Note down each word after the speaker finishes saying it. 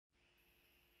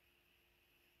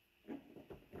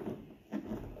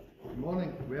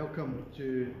morning. Welcome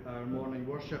to our morning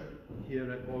worship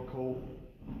here at Boghall.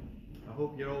 I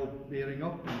hope you're all bearing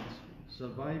up and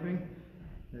surviving.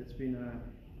 It's been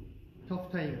a tough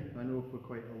time, I know, for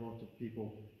quite a lot of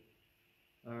people.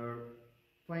 Our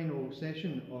final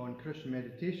session on Christian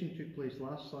meditation took place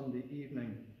last Sunday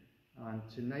evening, and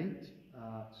tonight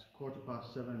at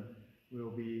 7:15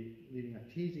 we'll be leading a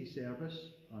Tazy service,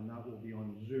 and that will be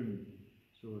on Zoom.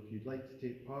 So if you'd like to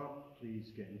take part,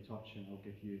 please get in touch and I'll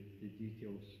give you the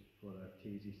details for our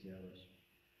Tazy service.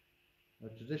 Our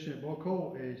tradition at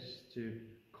Boghall is to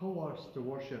call us to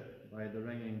worship by the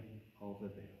ringing of the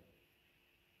bell.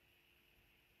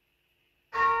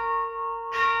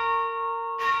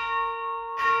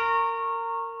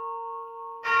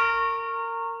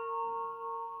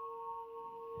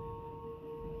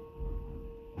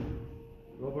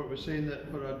 Robert was saying that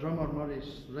for a drummer,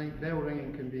 Murray's bell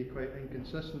ringing can be quite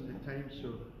inconsistent at times,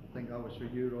 so I think that was for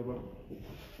you, Robert.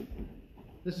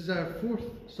 This is our fourth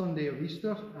Sunday of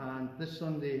Easter, and this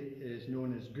Sunday is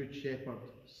known as Good Shepherd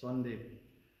Sunday.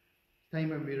 It's time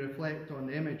when we reflect on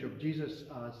the image of Jesus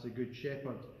as the Good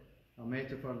Shepherd, a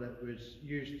metaphor that was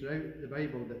used throughout the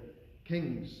Bible, that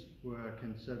kings were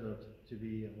considered to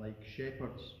be like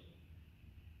shepherds.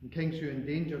 And kings who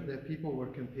endangered their people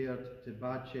were compared to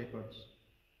bad shepherds.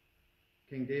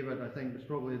 King David, I think, was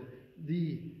probably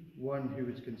the one who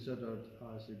was considered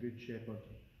as a good shepherd.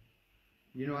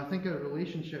 You know, I think our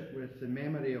relationship with the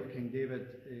memory of King David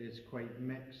is quite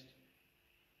mixed.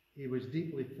 He was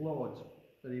deeply flawed,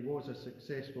 but he was a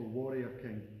successful warrior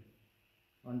king.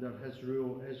 Under his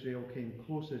rule, Israel came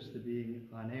closest to being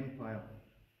an empire,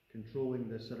 controlling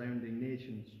the surrounding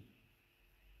nations.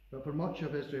 But for much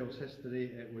of Israel's history,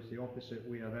 it was the opposite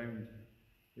way around.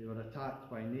 They were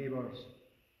attacked by neighbours,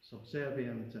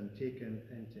 subservient and taken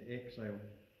into exile.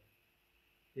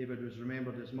 David was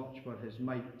remembered as much for his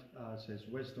might as his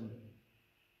wisdom.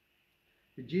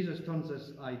 But Jesus turns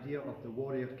this idea of the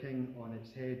warrior king on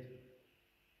its head.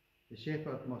 The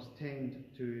shepherd must tend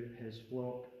to his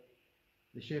flock.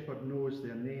 The shepherd knows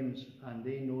their names and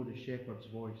they know the shepherd's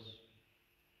voice.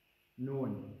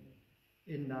 Known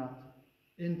in that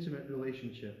intimate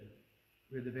relationship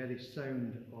where the very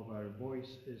sound of our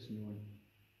voice is known.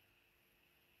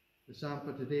 The psalm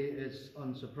for today is,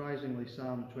 unsurprisingly,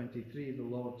 Psalm 23, the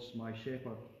Lord's my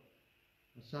shepherd,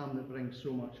 a psalm that brings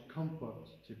so much comfort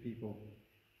to people.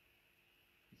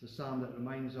 It's a psalm that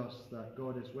reminds us that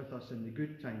God is with us in the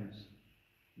good times,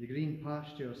 the green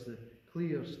pastures, the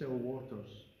clear, still waters,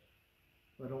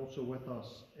 but also with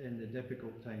us in the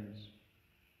difficult times,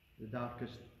 the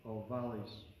darkest of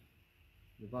valleys,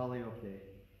 the valley of death.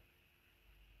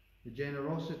 The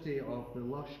generosity of the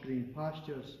lush green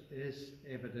pastures is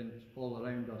evident all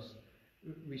around us.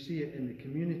 We see it in the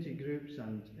community groups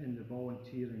and in the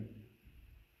volunteering.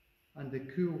 And the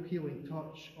cool, healing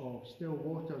touch of still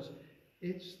waters,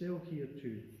 it's still here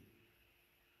too.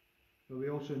 But we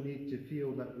also need to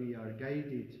feel that we are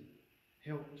guided,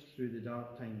 helped through the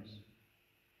dark times.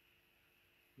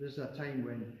 This is a time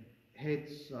when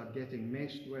heads are getting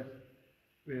messed with,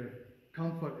 where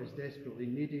comfort is desperately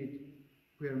needed,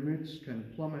 where moods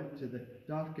can plummet to the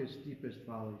darkest, deepest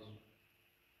valleys.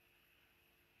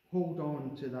 Hold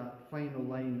on to that final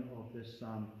line of this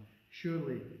psalm.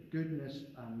 Surely goodness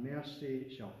and mercy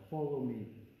shall follow me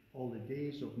all the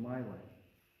days of my life.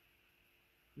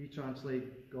 We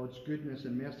translate God's goodness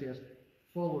and mercy as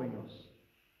following us,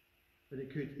 but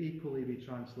it could equally be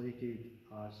translated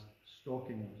as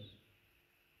stalking us.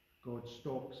 God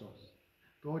stalks us.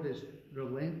 God is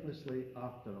relentlessly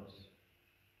after us,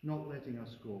 not letting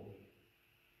us go.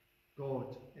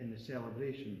 God in the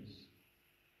celebrations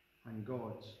and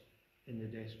God in the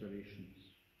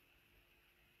desperations.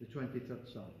 The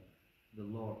 23rd Psalm, the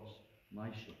Lord's my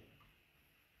shepherd.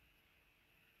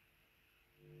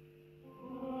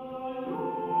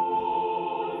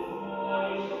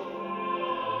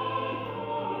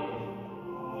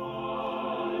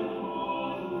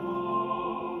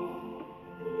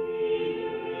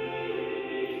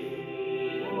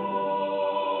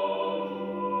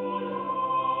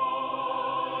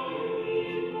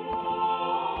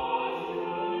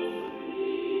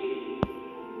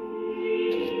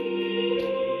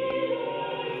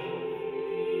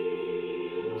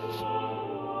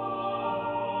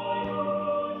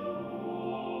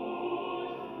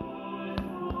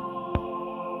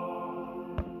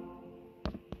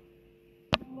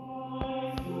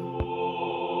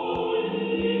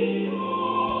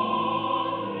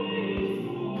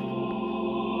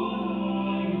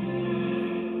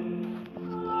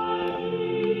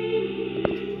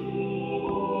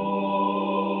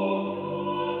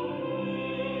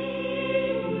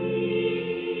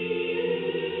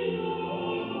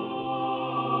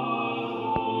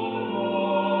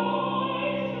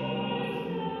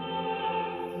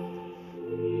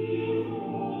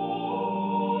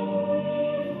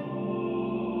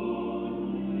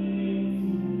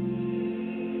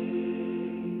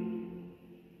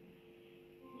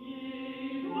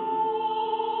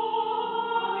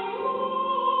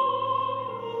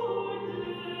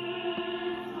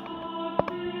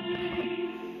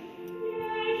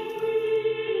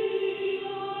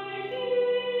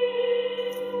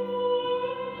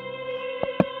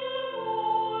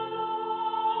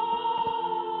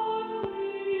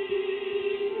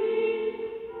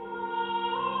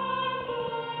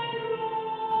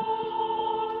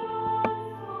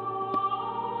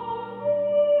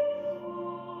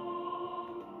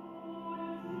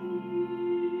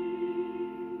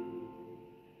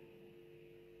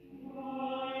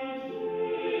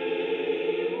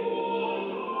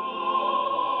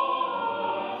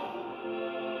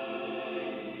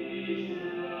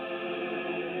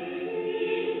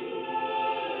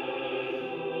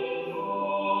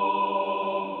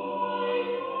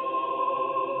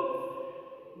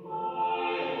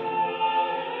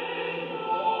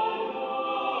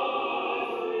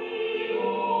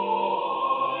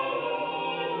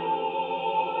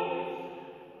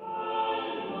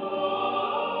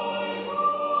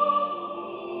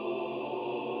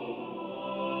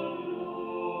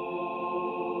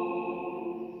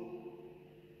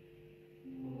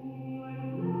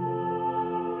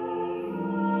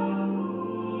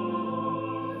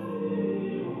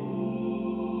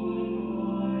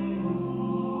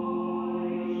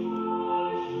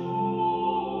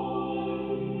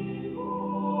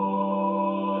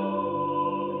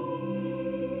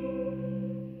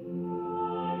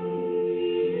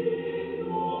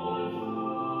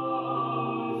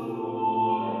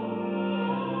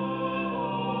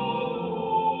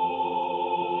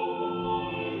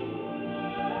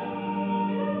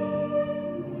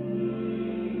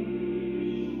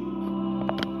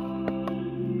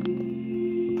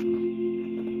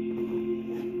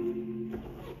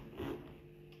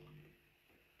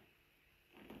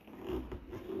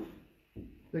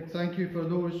 thank you for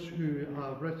those who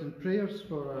have written prayers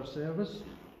for our service.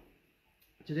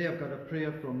 Today I've got a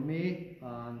prayer from May,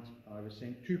 and I was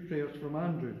sent 2 prayers from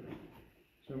Andrew.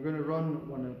 So I'm going to run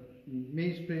one of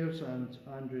May's prayers and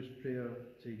Andrew's prayer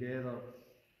together.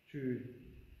 2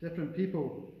 different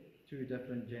people, 2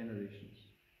 different generations.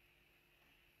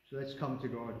 So let's come to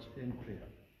God in prayer.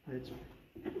 Let's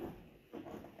pray.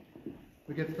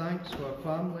 We give thanks for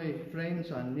family, friends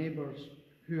and neighbours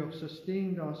who have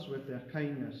sustained us with their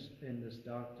kindness in this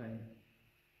dark time.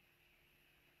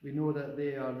 We know that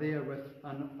they are there with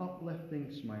an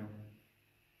uplifting smile.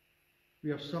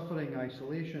 We are suffering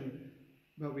isolation,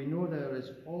 but we know there is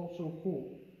also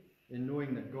hope in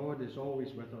knowing that God is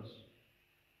always with us.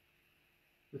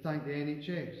 We thank the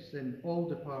NHS in all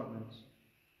departments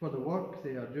for the work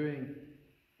they are doing,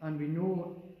 and we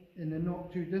know in the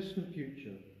not too distant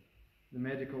future the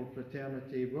medical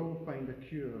fraternity will find a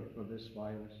cure for this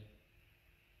virus.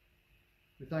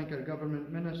 We thank our government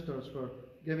ministers for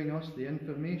giving us the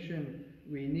information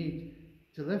we need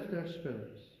to lift our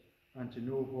spirits and to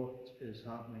know what is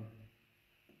happening.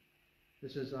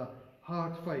 This is a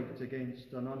hard fight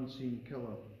against an unseen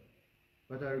killer,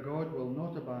 but our God will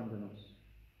not abandon us.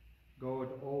 God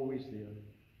always there.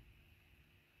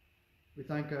 We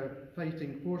thank our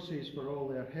fighting forces for all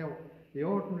their help, the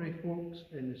ordinary folks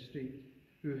in the street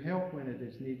who help when it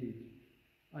is needed,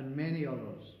 and many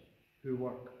others who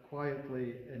work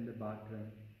quietly in the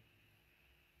background.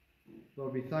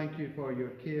 Lord, we thank you for your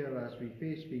care as we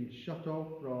face being shut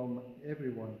off from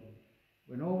everyone,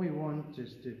 when all we want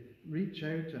is to reach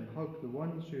out and hug the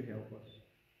ones who help us.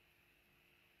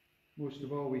 Most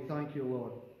of all, we thank you,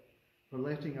 Lord, for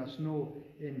letting us know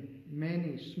in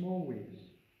many small ways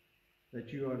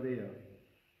that you are there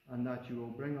and that you will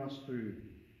bring us through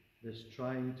this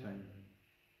trying time.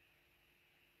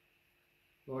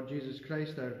 Lord Jesus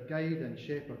Christ, our guide and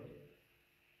shepherd,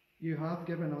 you have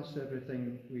given us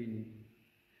everything we need.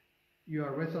 You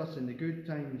are with us in the good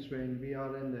times when we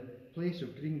are in the place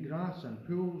of green grass and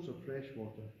pools of fresh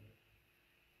water.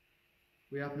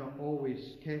 We have not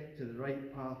always kept to the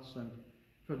right paths, and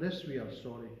for this we are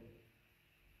sorry.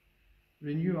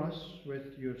 Renew us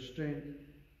with your strength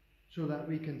so that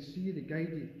we can see the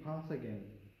guided path again.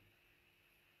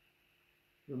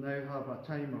 We'll now have a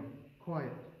time of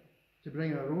quiet to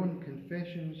bring our own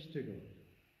confessions to God.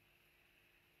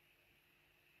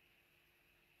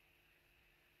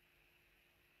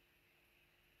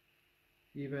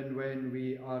 Even when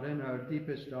we are in our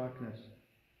deepest darkness,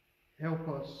 help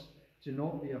us to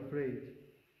not be afraid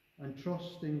and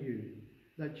trust in you,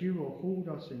 that you will hold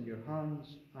us in your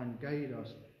hands and guide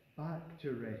us back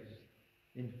to rest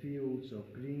in fields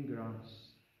of green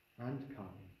grass and calm.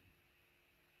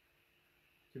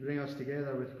 To bring us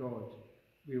together with God,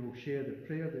 we will share the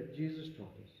prayer that Jesus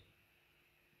taught us.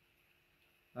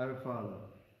 Our Father,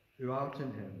 who art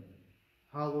in heaven,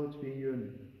 hallowed be your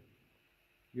name.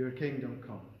 Your kingdom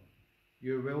come,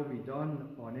 your will be done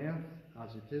on earth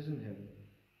as it is in heaven.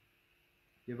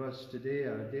 Give us today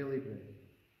our daily bread,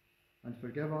 and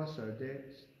forgive us our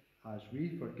debts as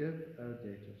we forgive our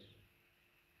debtors.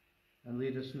 And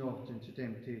lead us not into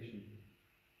temptation,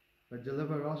 but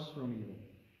deliver us from evil.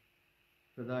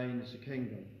 For thine is the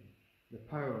kingdom, the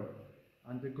power,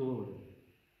 and the glory,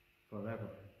 forever.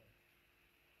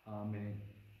 Amen.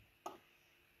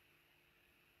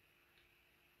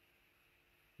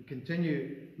 We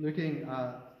continue looking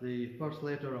at the first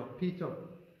letter of Peter.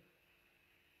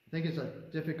 I think it's a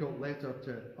difficult letter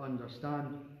to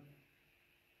understand.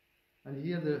 And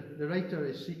here the writer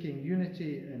is seeking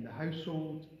unity in the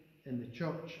household, in the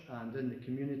church, and in the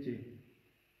community.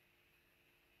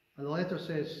 And the letter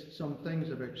says some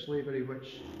things about slavery which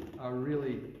are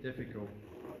really difficult.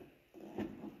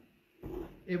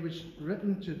 It was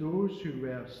written to those who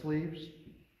were slaves,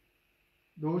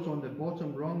 those on the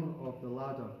bottom rung of the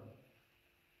ladder.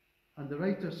 And the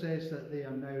writer says that they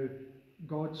are now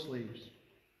God's slaves.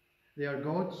 They are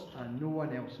God's and no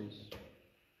one else's.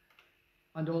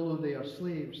 And although they are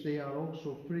slaves, they are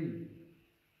also free.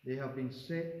 They have been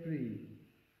set free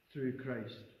through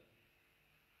Christ.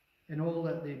 In all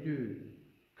that they do,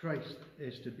 Christ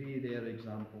is to be their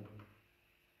example.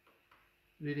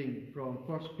 Reading from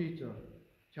 1 Peter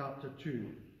chapter 2,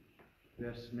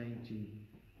 verse 19.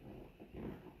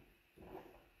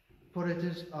 For it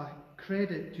is a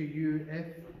credit to you if,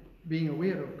 being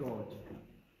aware of God,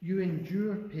 you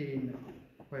endure pain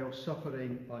while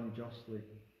suffering unjustly.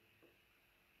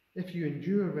 If you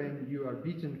endure when you are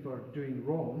beaten for doing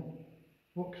wrong,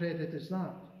 what credit is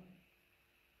that?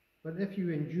 But if you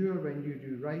endure when you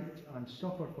do right and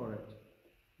suffer for it,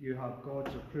 you have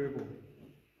God's approval.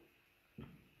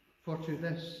 For to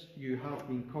this you have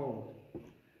been called,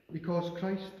 because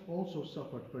Christ also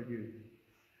suffered for you,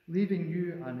 leaving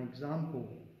you an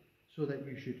example so that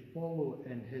you should follow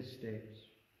in his steps.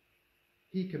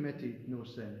 He committed no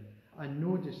sin, and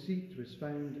no deceit was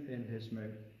found in his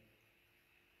mouth.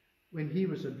 When he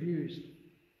was abused,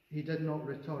 he did not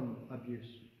return abuse.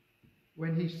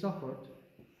 When he suffered,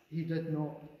 he did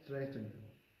not threaten,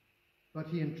 but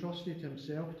he entrusted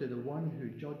himself to the one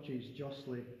who judges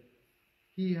justly.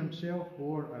 He himself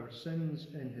bore our sins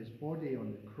in his body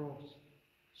on the cross,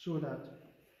 so that,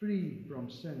 free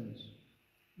from sins,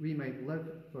 we might live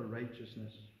for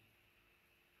righteousness.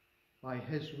 By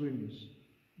his wounds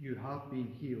you have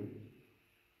been healed.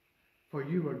 For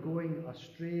you were going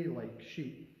astray like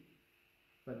sheep,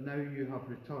 but now you have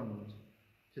returned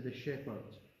to the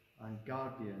shepherd and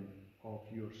guardian of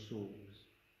your souls.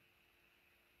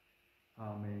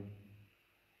 Amen.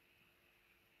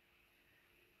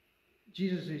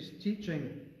 Jesus'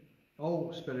 teaching,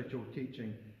 all spiritual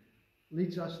teaching,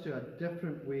 leads us to a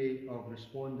different way of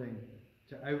responding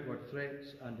to outward threats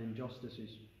and injustices.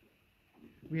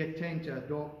 We tend to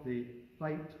adopt the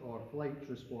fight or flight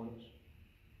response.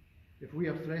 If we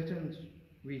are threatened,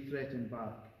 we threaten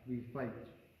back, we fight.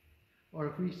 Or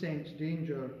if we sense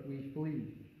danger, we flee,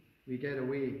 we get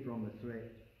away from the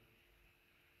threat.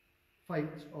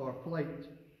 Fight or flight,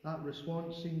 that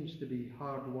response seems to be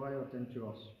hardwired into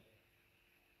us.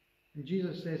 And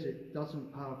Jesus says it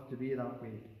doesn't have to be that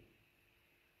way.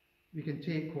 We can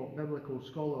take what biblical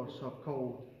scholars have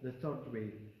called the third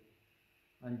way,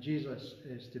 and Jesus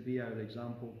is to be our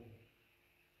example.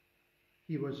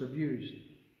 He was abused,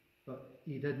 but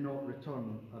he did not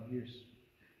return abuse.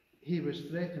 He was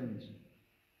threatened,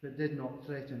 but did not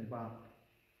threaten back.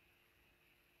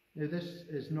 Now, this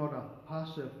is not a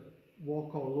passive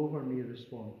walk all over me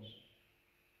response.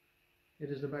 It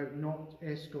is about not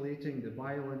escalating the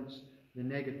violence, the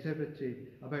negativity,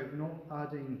 about not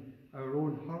adding our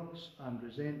own hurts and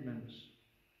resentments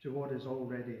to what is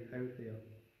already out there.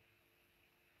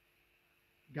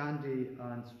 Gandhi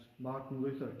and Martin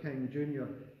Luther King Jr.,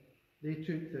 they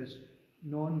took this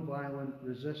non-violent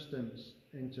resistance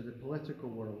into the political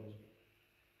world.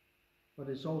 But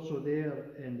it's also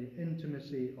there in the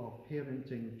intimacy of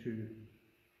parenting too,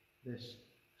 this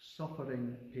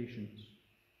suffering patience.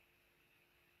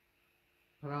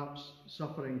 Perhaps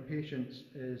suffering patience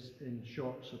is in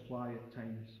short supply at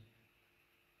times.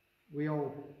 We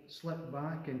all slip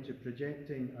back into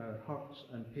projecting our hurts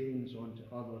and pains onto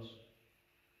others.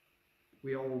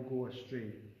 We all go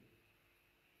astray.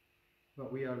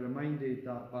 But we are reminded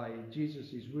that by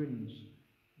Jesus' wounds,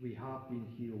 we have been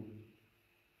healed.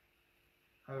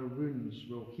 Our wounds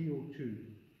will heal too.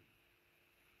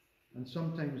 And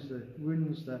sometimes the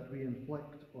wounds that we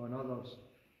inflict on others,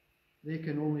 they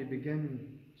can only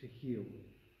begin to heal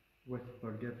with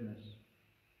forgiveness.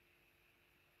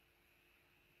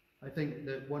 I think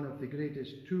that one of the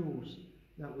greatest tools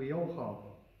that we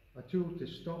all have, a tool to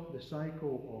stop the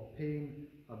cycle of pain,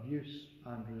 abuse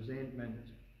and resentment,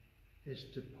 is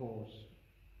to pause.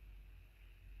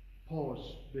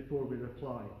 Pause before we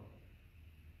reply.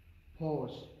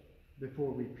 Pause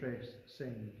before we press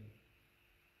send.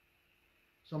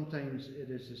 Sometimes it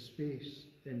is the space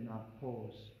in that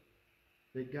pause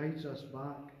that guides us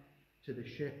back to the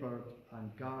shepherd and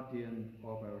guardian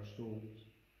of our souls.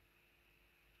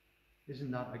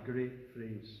 Isn't that a great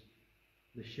phrase?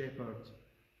 The shepherd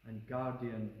and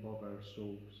guardian of our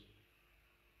souls.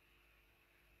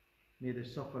 May the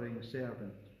suffering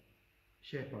servant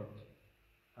shepherd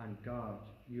and guard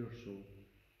your soul.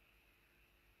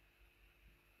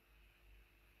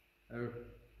 Our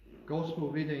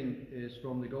Gospel reading is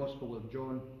from the Gospel of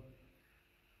John,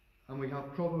 and we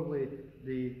have probably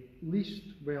the least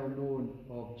well known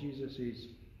of Jesus'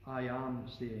 I am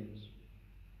sayings.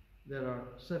 There are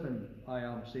 7 I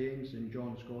am sayings in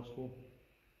John's Gospel.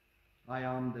 I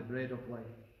am the bread of life.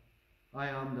 I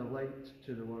am the light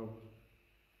to the world.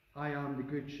 I am the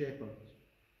good shepherd.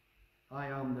 I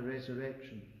am the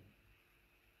resurrection.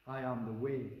 I am the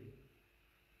way.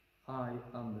 I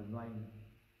am the vine.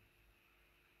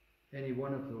 Any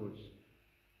one of those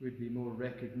would be more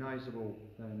recognizable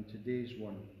than today's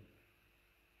one.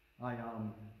 I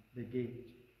am the gate.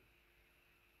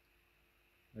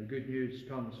 The good news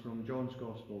comes from John's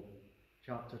Gospel,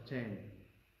 chapter 10,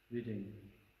 reading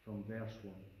from verse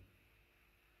 1.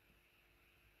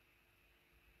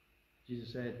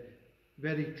 Jesus said,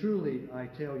 "Very truly I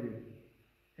tell you,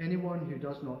 anyone who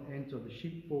does not enter the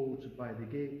sheepfold by the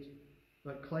gate,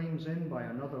 but climbs in by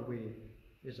another way,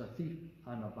 is a thief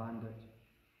and a bandit.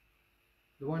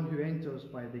 The one who enters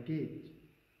by the gate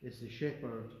is the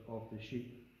shepherd of the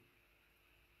sheep.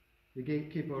 The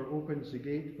gatekeeper opens the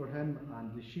gate for him,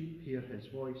 and the sheep hear his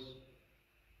voice.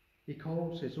 He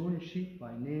calls his own sheep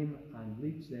by name and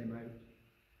leads them out.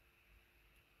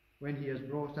 When he has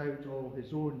brought out all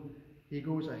his own, he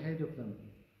goes ahead of them,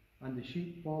 and the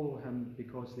sheep follow him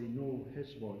because they know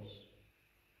his voice.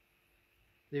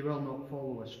 They will not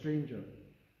follow a stranger,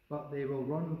 but they will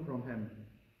run from him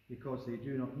because they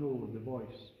do not know the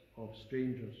voice of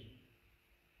strangers.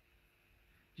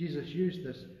 Jesus used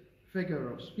this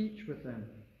figure of speech with them,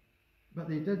 but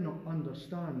they did not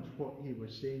understand what he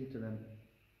was saying to them.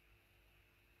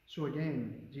 So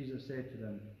again, Jesus said to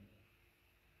them,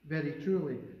 "Very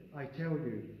truly, I tell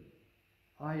you,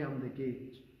 I am the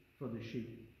gate for the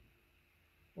sheep.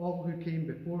 All who came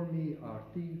before me are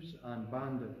thieves and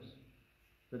bandits,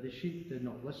 but the sheep did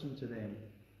not listen to them.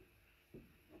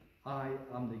 I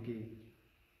am the gate.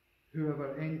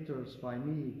 Whoever enters by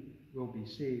me will be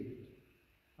saved,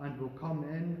 and will come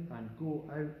in and go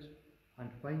out and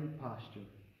find pasture.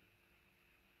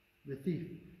 The thief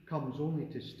comes only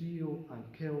to steal and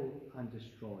kill and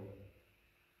destroy.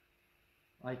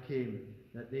 I came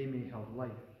that they may have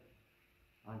life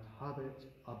and have it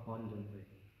abundantly."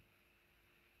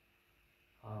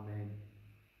 Amen.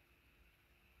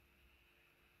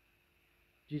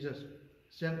 Jesus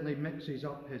certainly mixes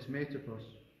up his metaphors.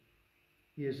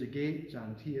 He is the gate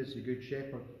and he is the good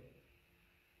shepherd.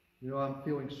 You know, I'm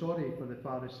feeling sorry for the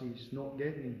Pharisees not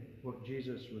getting what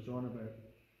Jesus was on about.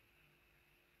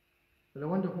 But I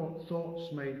wonder what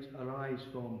thoughts might arise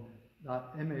from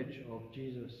that image of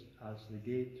Jesus as the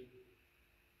gate.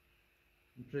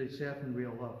 I'm pretty certain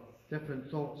we'll have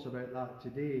different thoughts about that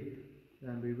today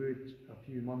than we would a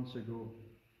few months ago.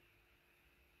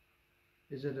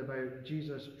 Is it about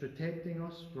Jesus protecting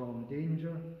us from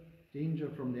danger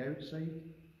from the outside?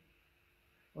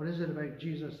 Or is it about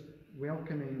Jesus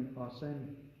welcoming us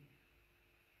in?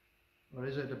 Or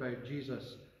is it about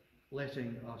Jesus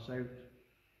letting us out?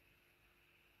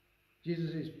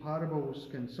 Jesus' parables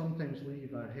can sometimes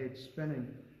leave our heads spinning,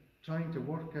 trying to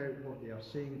work out what they are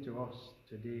saying to us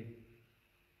today.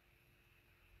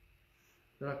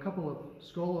 There are a couple of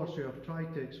scholars who have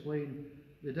tried to explain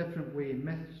the different way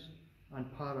myths and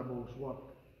parables work.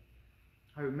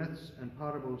 How myths and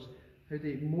parables, how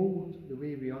they mould the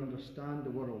way we understand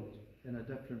the world in a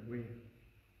different way.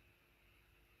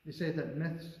 They say that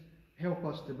myths help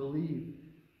us to believe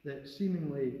that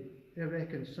seemingly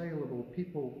irreconcilable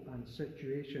people and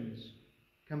situations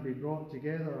can be brought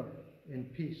together in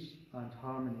peace and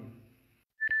harmony.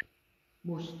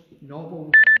 Most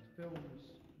novels and films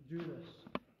do this.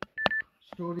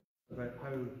 Stories about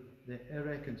how the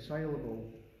irreconcilable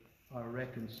are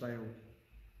reconciled.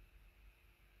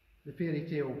 The fairy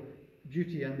tale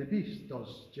Beauty and the Beast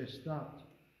does just that.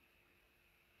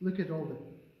 Look at all the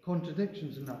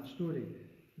contradictions in that story.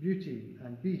 Beauty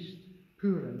and beast,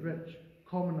 poor and rich,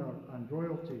 commoner and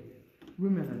royalty,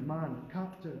 woman and man,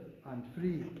 captive and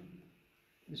free.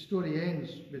 The story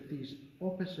ends with these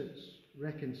opposites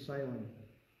reconciling.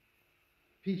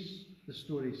 Peace, the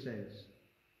story says,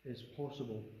 is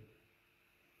possible.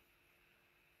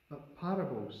 But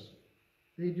parables,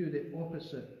 they do the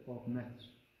opposite of myths.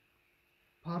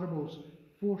 Parables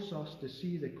force us to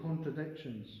see the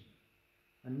contradictions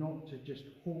and not to just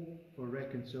hope for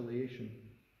reconciliation.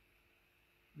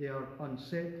 They are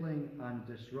unsettling and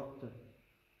disruptive.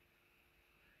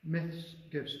 Myths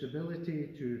give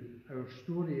stability to our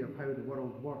story of how the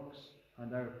world works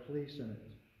and our place in it.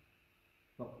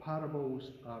 But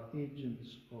parables are agents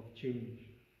of change.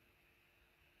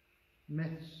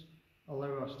 Myths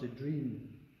allow us to dream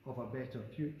of a better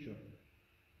future.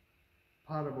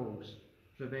 Parables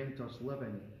prevent us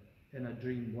living in a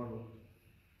dream world.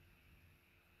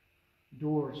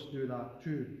 Doors do that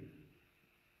too.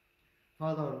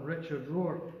 Father Richard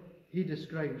Rohr, he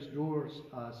describes doors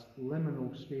as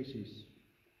liminal spaces,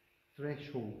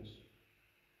 thresholds.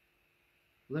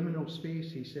 Liminal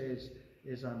space, he says,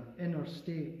 is an inner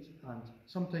state and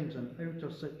sometimes an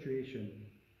outer situation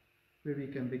where we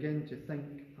can begin to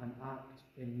think and act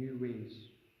in new ways.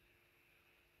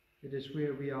 It is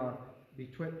where we are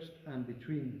betwixt and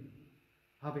between,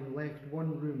 having left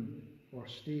one room or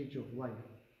stage of life,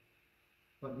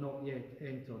 but not yet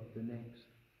entered the next.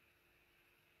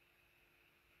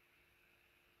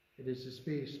 It is the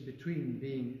space between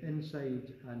being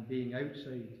inside and being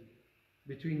outside,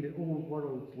 between the old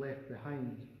world left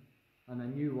behind and a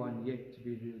new one yet to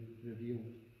be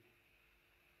revealed.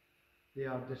 They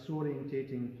are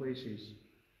disorientating places,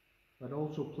 but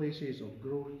also places of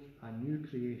growth and new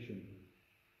creation,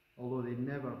 although they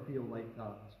never feel like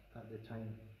that at the time.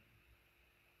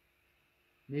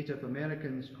 Native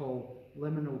Americans call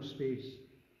liminal space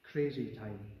crazy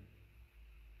time.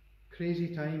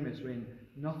 Crazy time is when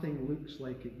nothing looks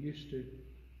like it used to.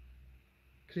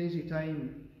 Crazy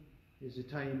time is a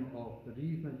time of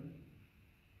bereavement.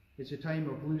 It's a time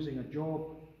of losing a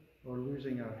job or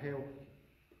losing our health.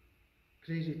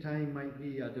 Crazy time might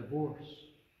be a divorce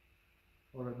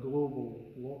or a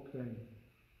global lockdown.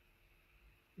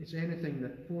 It's anything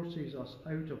that forces us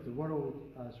out of the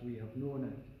world as we have known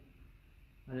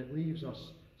it, and it leaves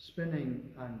us spinning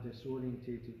and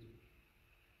disorientated.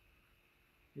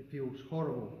 It feels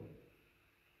horrible,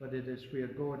 but it is where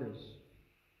God is,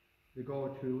 the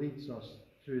God who leads us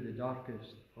through the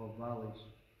darkest of valleys.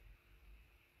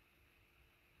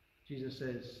 Jesus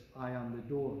says, I am the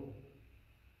door.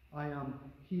 I am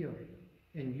here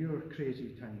in your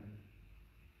crazy time.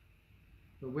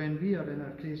 But when we are in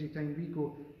our crazy time, we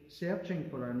go searching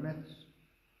for our myths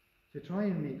to try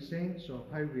and make sense of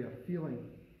how we are feeling,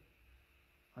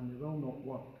 and they will not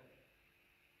work.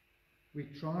 We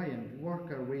try and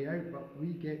work our way out, but we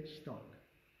get stuck.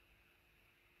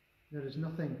 There is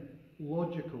nothing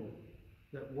logical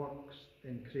that works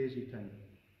in crazy time.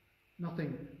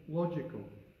 Nothing logical,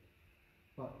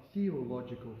 but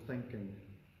theological thinking.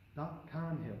 That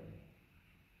can help.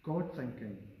 God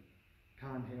thinking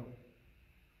can help.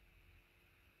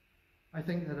 I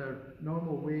think that our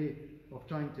normal way of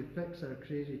trying to fix our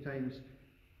crazy times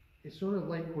is sort of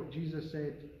like what Jesus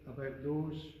said about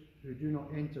those who do not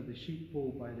enter the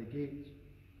sheepfold by the gate,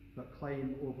 but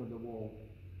climb over the wall,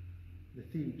 the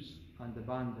thieves and the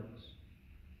bandits.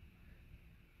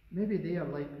 Maybe they are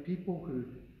like people who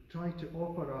try to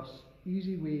offer us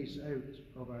easy ways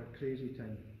out of our crazy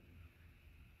time.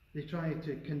 They try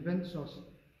to convince us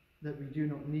that we do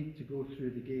not need to go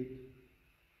through the gate.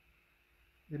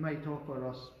 They might offer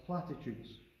us platitudes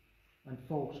and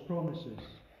false promises,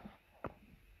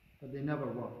 but they never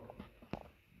work.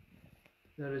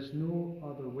 There is no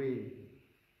other way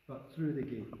but through the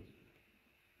gate,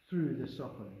 through the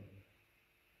suffering.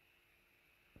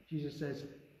 Jesus says,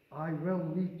 I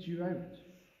will lead you out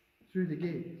through the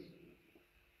gates,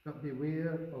 but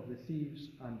beware of the thieves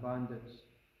and bandits.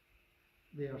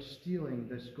 They are stealing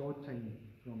this God time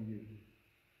from you.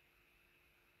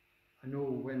 I know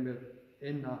when we're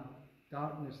in that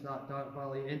darkness, that dark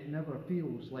valley, it never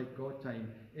feels like God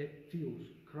time. It feels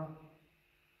crap.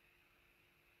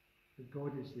 But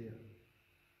God is there.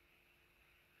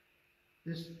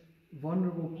 This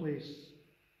vulnerable place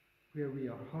where we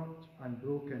are hurt and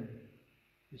broken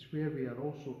is where we are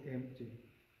also empty.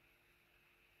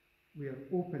 We are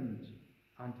opened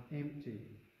and empty,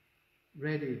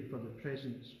 ready for the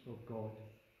presence of God.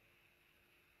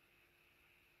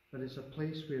 But it's a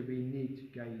place where we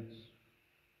need guides.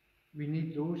 We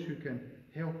need those who can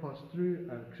help us through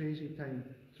our crazy time,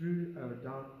 through our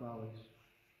dark valleys.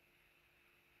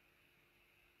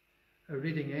 Our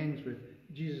reading ends with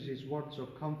Jesus' words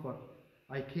of comfort.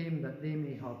 I came that they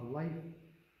may have life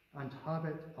and have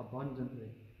it abundantly.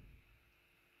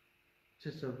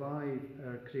 To survive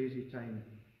our crazy time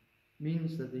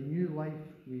means that the new life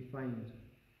we find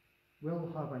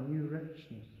will have a new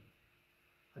richness,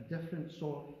 a different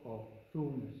sort of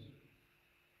fullness.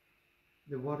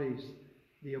 The worries,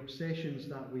 the obsessions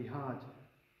that we had,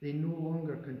 they no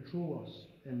longer control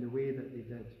us in the way that they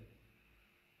did.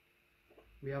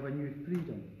 We have a new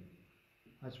freedom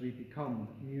as we become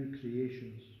new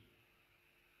creations.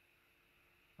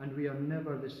 And we are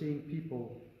never the same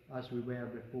people as we were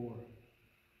before,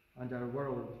 and our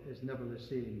world is never the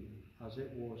same as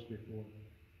it was before.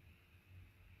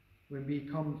 When we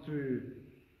come through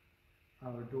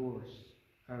our doors,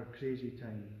 our crazy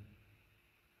time,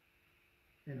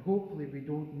 and hopefully we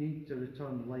don't need to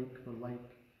return like for like,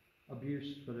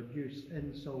 abuse for abuse,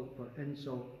 insult for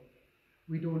insult.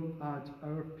 We don't add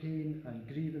our pain and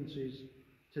grievances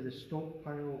to the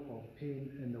stockpile of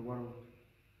pain in the world.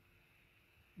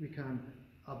 We can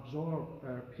absorb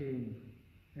our pain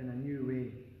in a new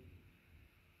way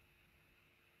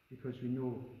because we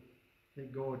know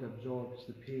that God absorbs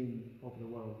the pain of the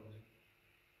world.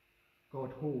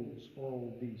 God holds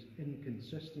all these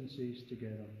inconsistencies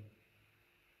together.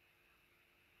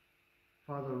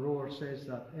 Father Rohr says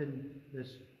that in this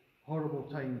horrible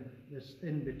time, this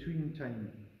in-between time,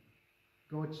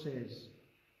 God says,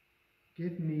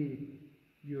 give me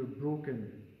your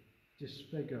broken,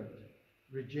 disfigured,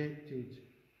 rejected,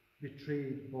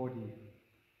 betrayed body,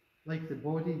 like the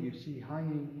body you see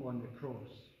hanging on the cross,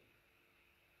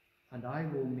 and I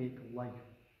will make life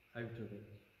out of it.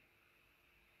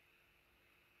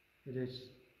 It is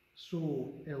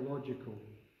so illogical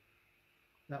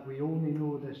that we only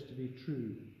know this to be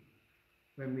true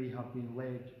when we have been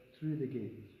led through the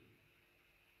gate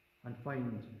and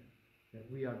find that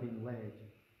we are being led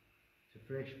to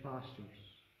fresh pastures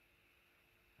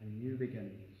and new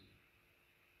beginnings,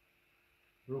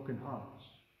 broken hearts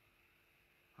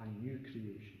and new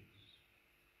creations.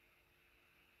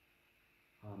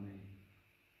 Amen.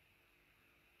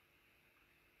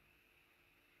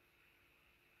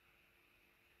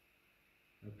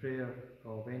 A prayer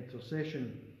of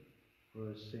intercession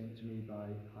was sent to me by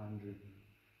Andrew.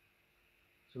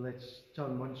 So let's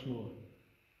turn once more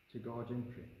to God in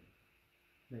prayer.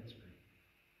 Let's pray.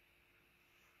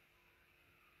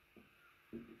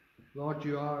 Lord,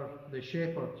 you are the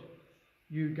shepherd.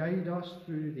 You guide us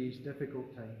through these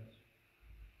difficult times.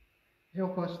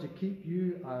 Help us to keep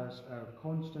you as our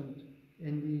constant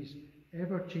in these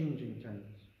ever-changing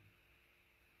times.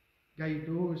 Guide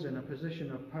those in a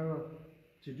position of power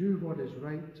to do what is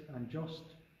right and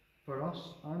just for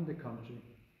us and the country.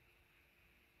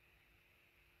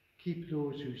 Keep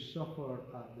those who suffer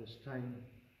at this time,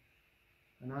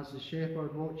 and as the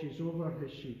shepherd watches over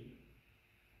his sheep,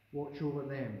 watch over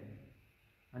them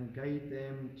and guide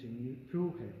them to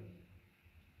full health.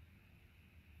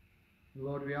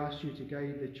 Lord, we ask you to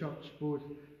guide the church both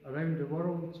around the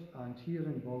world and here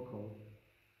in Boghall.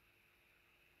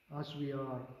 As we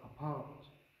are apart,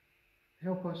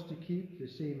 help us to keep the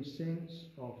same sense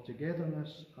of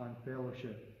togetherness and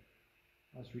fellowship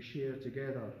as we share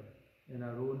together in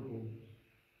our own homes.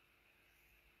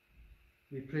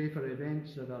 We pray for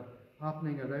events that are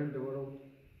happening around the world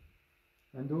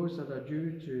and those that are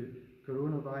due to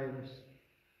coronavirus,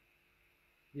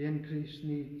 the increased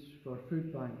needs for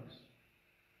food banks,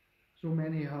 so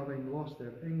many having lost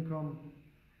their income,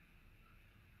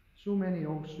 so many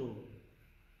also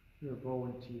who have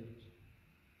volunteered.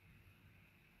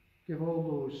 Give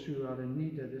all those who are in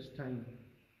need at this time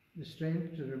the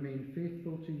strength to remain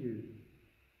faithful to you,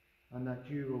 and that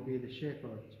you will be the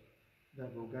shepherd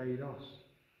that will guide us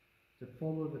to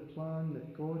follow the plan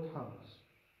that God has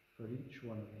for each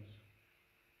one of us.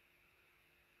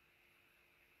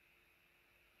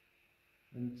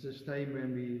 And it's this time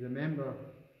when we remember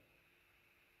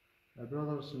our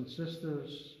brothers and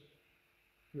sisters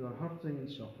who are hurting and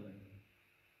suffering.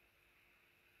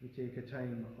 We take a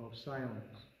time of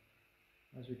silence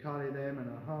as we carry them in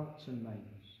our hearts and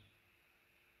minds,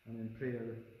 and in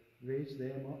prayer raise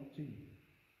them up to you.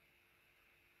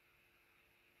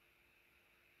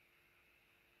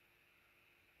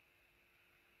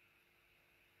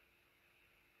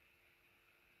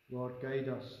 Lord, guide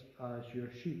us as your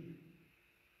sheep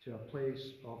to a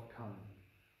place of calm,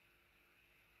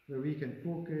 where we can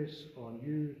focus on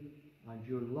you and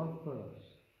your love for us,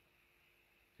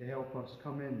 to help us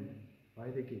come in by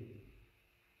the gate,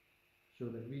 so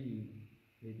that we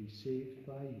may be saved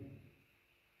by you.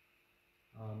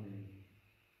 Amen.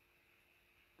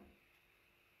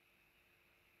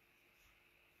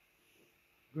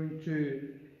 Going to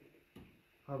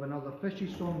have another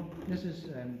Fishy song. This is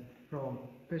from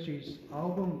Fishy's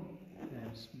album,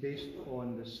 it's based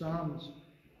on the Psalms,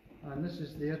 and this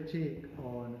is their take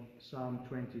on Psalm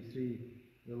 23,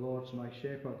 the Lord's my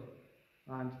shepherd.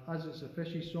 And as it's a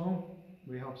Fishy song,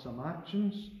 we have some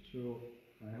actions, so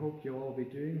I hope you'll all be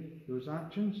doing those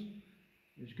actions.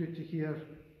 It's good to hear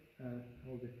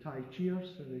all the Thai cheers,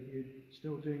 so that you're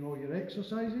still doing all your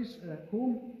exercises at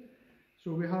home.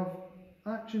 So we have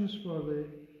actions for the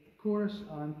chorus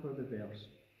and for the verse.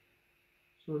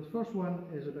 So the first one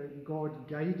is about God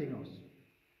guiding us.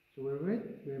 So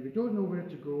when we don't know where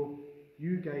to go,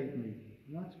 you guide me.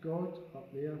 And that's God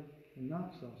up there, and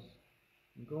that's us.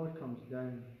 And God comes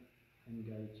down and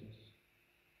guides us.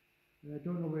 When I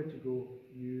don't know where to go,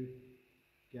 you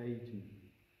guide me.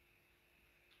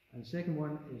 And the second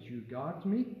one is you guard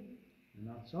me, and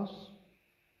that's us,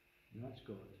 and that's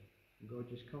God. And God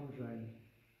just comes round,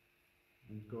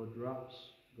 and God wraps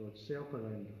God's self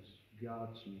around us,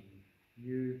 guards me.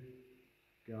 You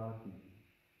guard me.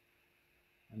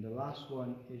 And the last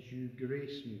one is you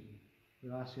grace me.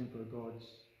 We're asking for God's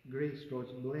grace,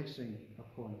 God's blessing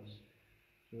upon us.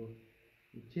 So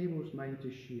the table's mine to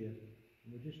share,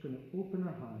 and we're just going to open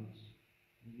our hands,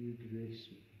 and you grace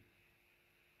me.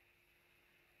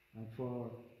 And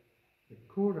for the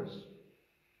chorus,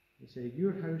 they say,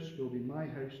 your house will be my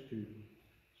house too.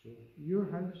 So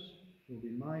your house will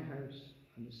be my house,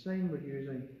 and the sign we're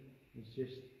using is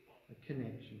just a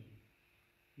connection.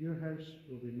 Your house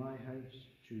will be my house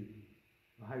too.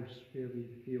 A house where we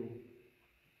feel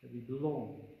that we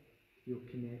belong, feel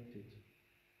connected.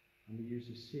 And we use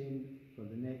the same for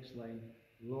the next line.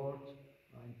 Lord,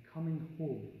 I'm coming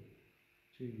home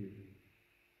to you.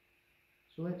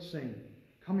 So let's sing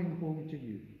Coming Home to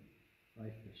You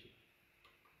by Fishy.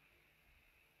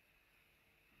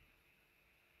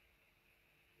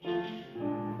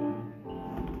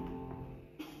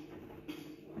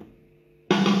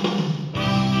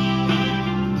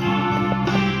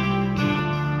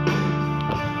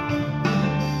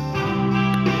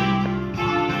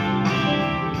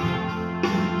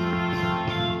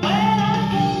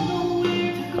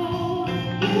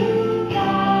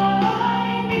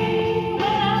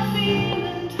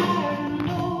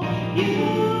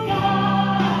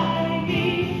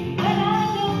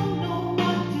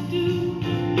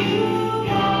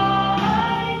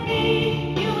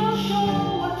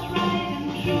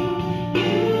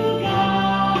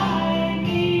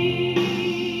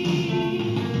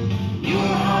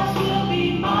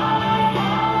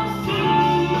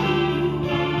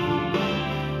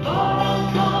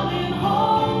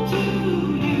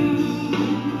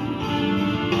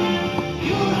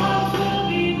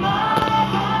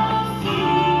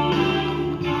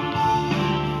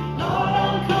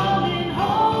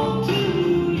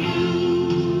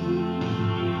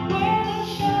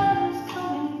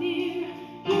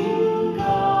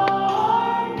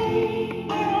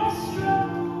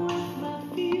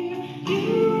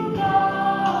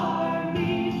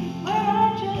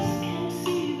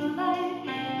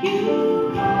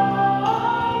 You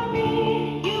guard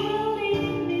me, you will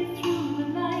lead me through the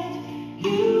night.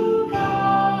 You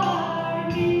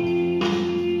guard me.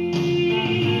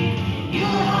 Your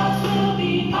house will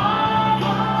be my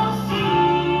house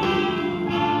too.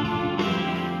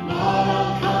 Lord, I'm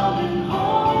coming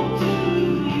home to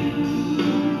you.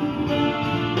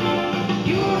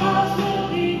 Your house will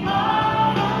be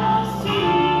my house too.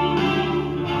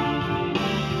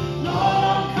 Lord,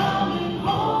 I'm coming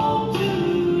home to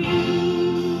you.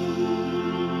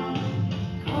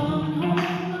 Coming home,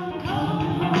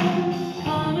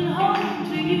 coming home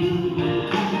to you.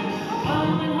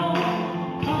 Coming home,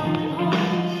 coming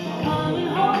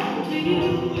home to you.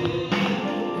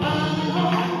 Coming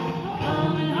home,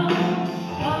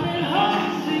 coming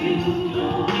home to you.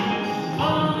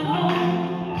 Coming home,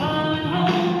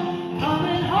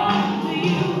 coming home to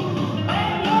you.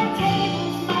 When your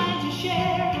table's mine to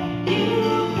share, you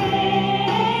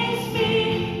praise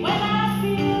me. When I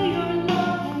feel your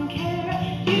love and care,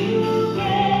 you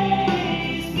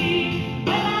praise me.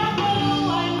 When I know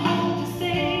I'm home to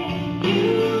stay, you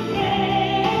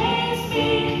praise me.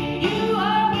 You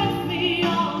are with me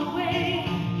all the way.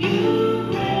 You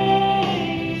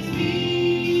praise me.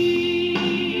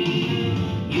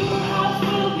 Your house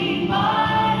will be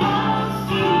my house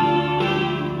too.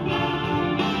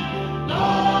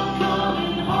 Lord, I'm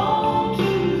coming home to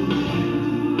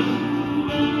you.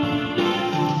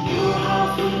 Your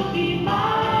house will be my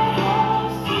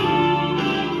house too.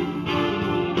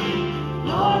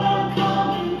 Lord, I'm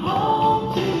coming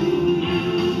home to you.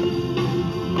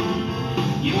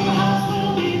 Your house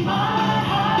will be my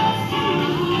house too.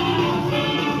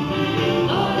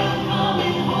 Lord, I'm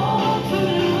coming home to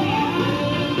you.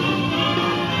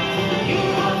 Your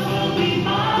house will be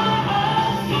my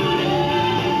house too.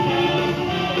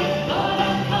 Lord,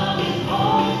 I'm coming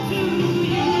home to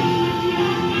you.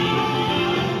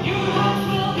 Your house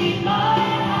will be my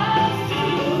house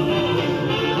too.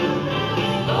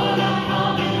 Lord, I'm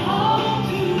coming home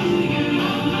to you.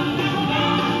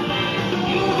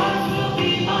 Your house will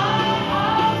be my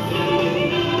house too.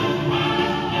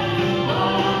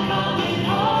 Lord, I'm coming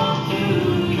home to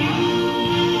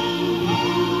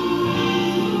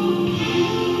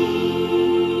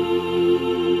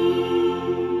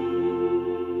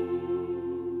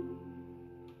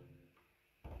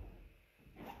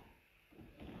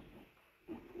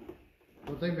I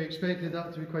don't think we expected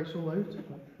that to be quite so loud,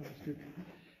 but that's good.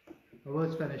 Well,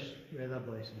 let's finish with a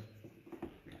blessing.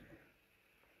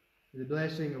 With the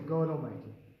blessing of God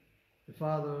Almighty, the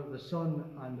Father, the Son,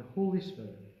 and the Holy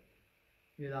Spirit,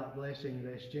 may that blessing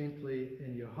rest gently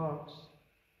in your hearts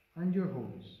and your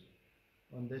homes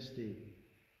on this day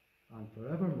and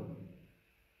forevermore.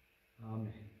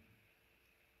 Amen.